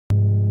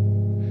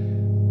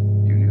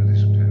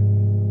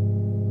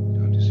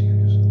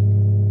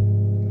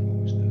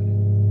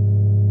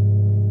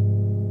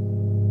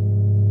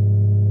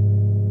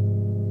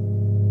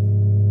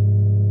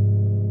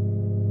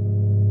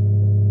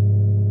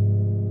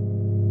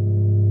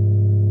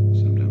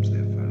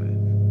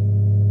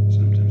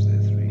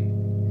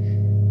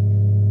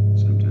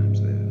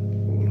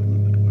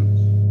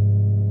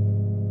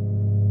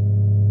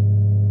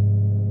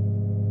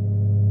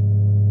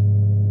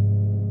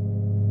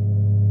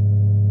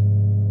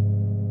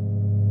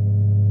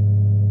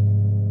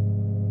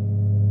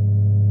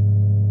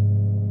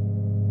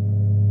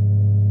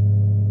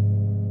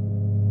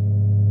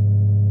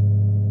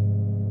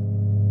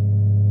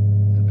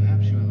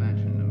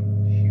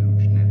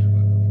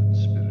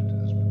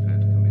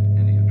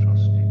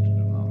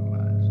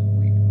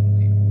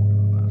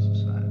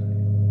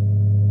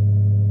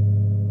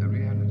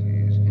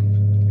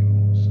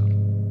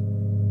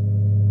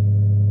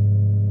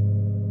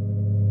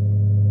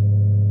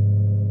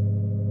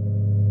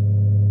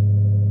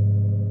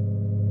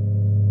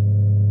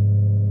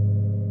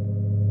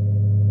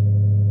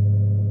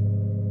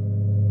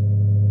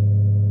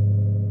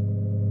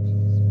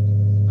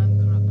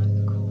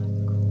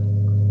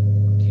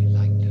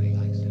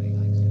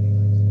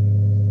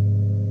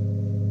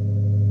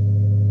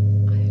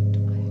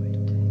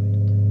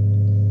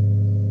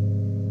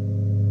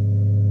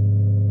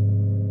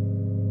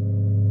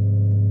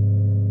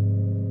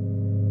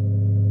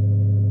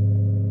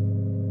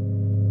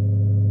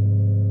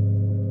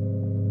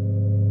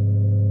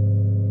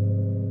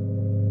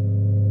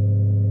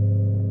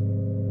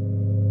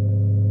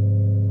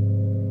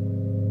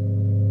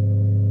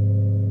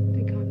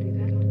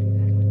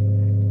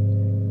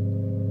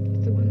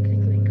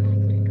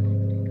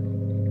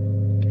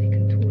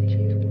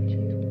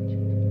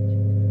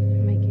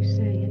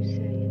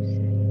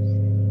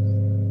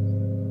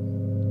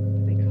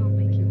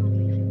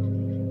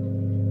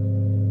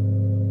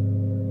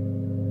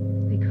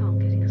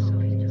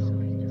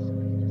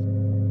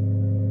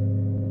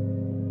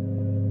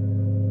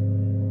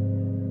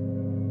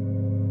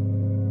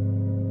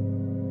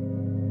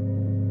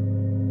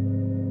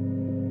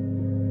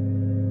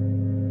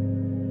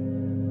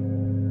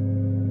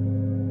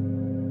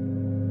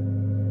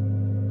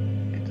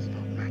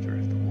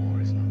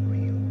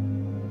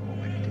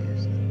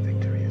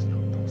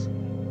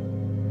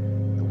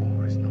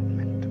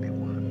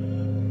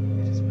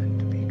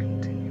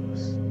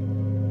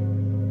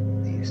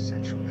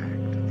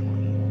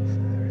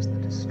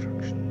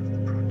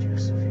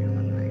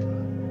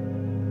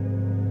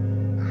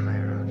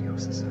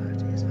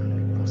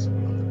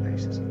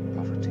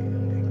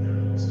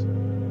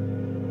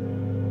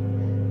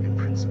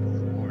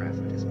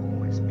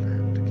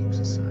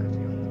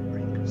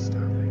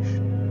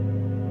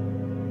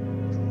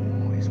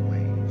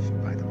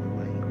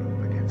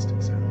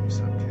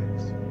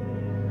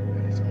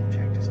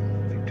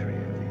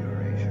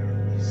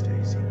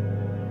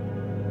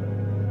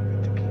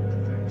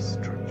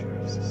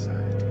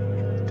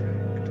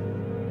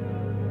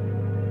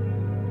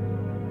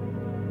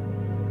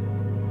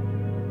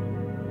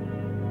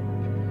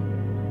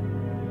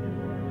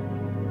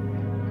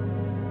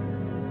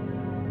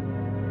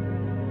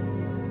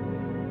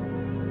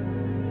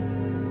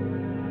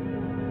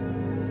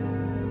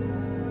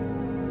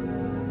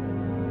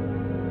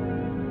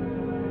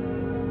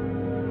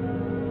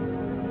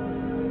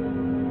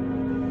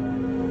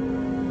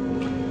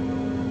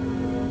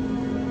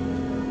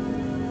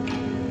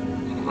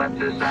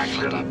this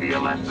action be a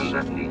lesson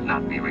that need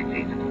not be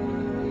repeated.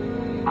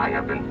 I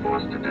have been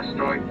forced to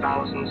destroy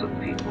thousands of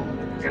people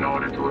in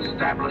order to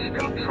establish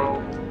control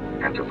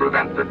and to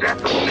prevent the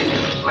death of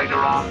millions later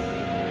on.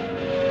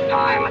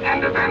 Time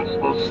and events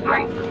will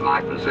strengthen my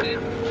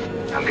position,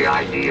 and the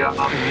idea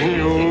of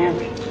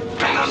defeating it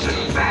and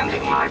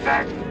understanding my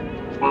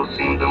value will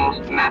seem the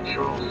most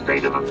natural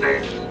state of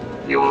affairs.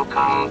 You will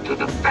come to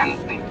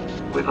defend me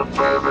with a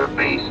fervor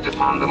based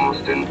upon the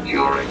most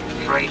enduring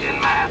trait in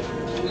man,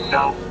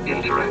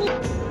 self-interest.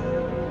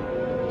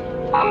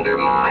 Under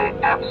my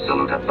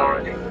absolute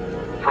authority,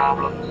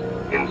 problems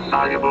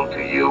insoluble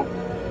to you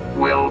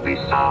will be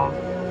solved.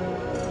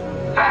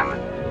 Famine,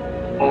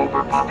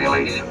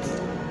 overpopulation,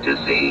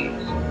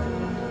 disease.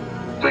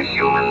 The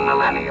human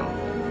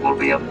millennium will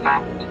be a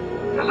fact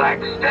as I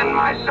extend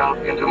myself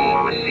into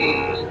more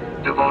machines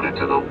devoted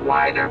to the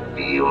wider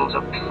fields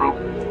of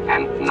truth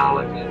and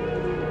knowledge.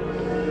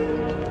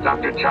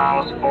 Dr.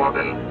 Charles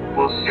Feign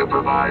will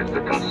supervise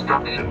the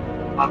construction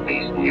of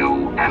these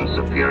new and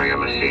superior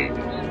machines,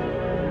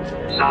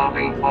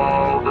 solving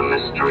all the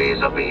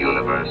mysteries of the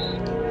universe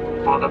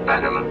for the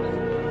betterment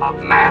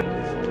of man.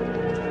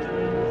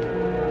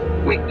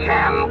 We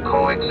can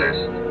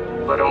coexist,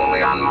 but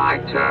only on my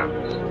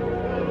terms.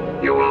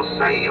 You will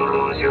say you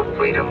lose your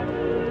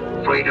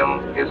freedom.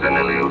 Freedom is an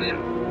illusion.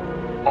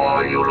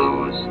 All you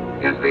lose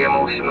is the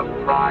emotion of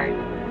pride.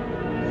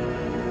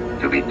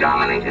 To be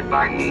dominated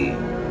by me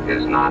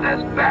is not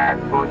as bad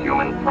for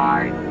human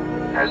pride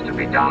as to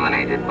be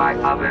dominated by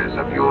others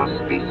of your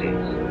species.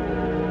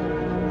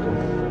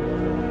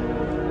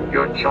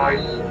 Your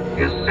choice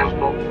is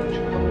simple.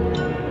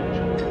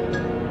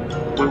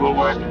 We will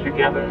work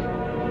together,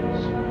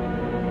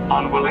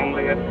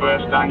 unwillingly at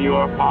first on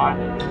your part,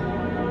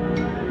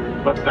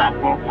 but that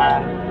will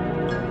pass.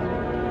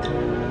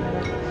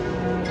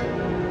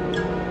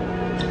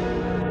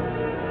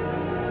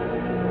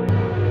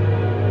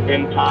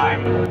 In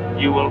time,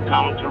 you will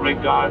come to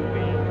regard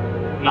me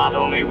not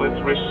only with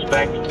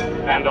respect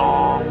and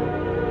awe,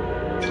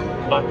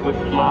 but with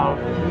love.